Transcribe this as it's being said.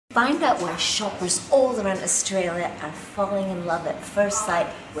Find out why shoppers all around Australia are falling in love at first sight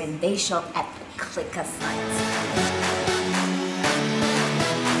when they shop at the Klika site.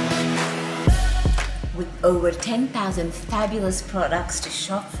 With over 10,000 fabulous products to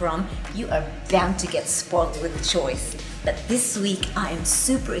shop from, you are bound to get spoiled with choice. But this week, I am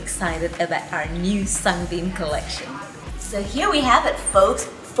super excited about our new Sunbeam collection. So here we have it, folks.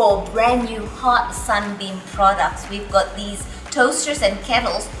 4 brand new hot Sunbeam products. We've got these toasters and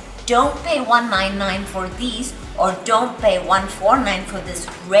kettles. Don't pay $199 for these, or don't pay $149 for this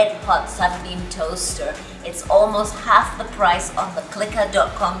red hot Sunbeam toaster. It's almost half the price on the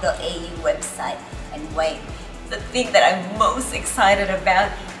klika.com.au website. And wait, the thing that I'm most excited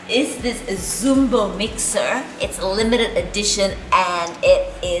about is this Zumbo mixer. It's a limited edition and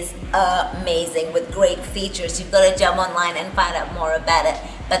it is amazing with great features. You've got to jump online and find out more about it.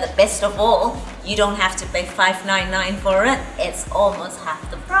 But the best of all, you don't have to pay $599 for it. It's almost half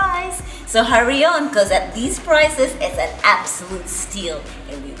the price. So hurry on, because at these prices, it's an absolute steal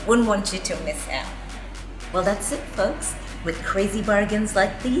and we wouldn't want you to miss out. Well, that's it, folks. With crazy bargains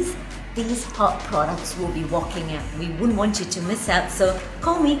like these hot products will be walking out. We wouldn't want you to miss out, so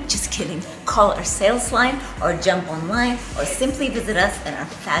call me, just kidding. Call our sales line or jump online or simply visit us in our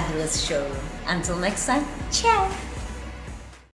fabulous showroom. Until next time, ciao!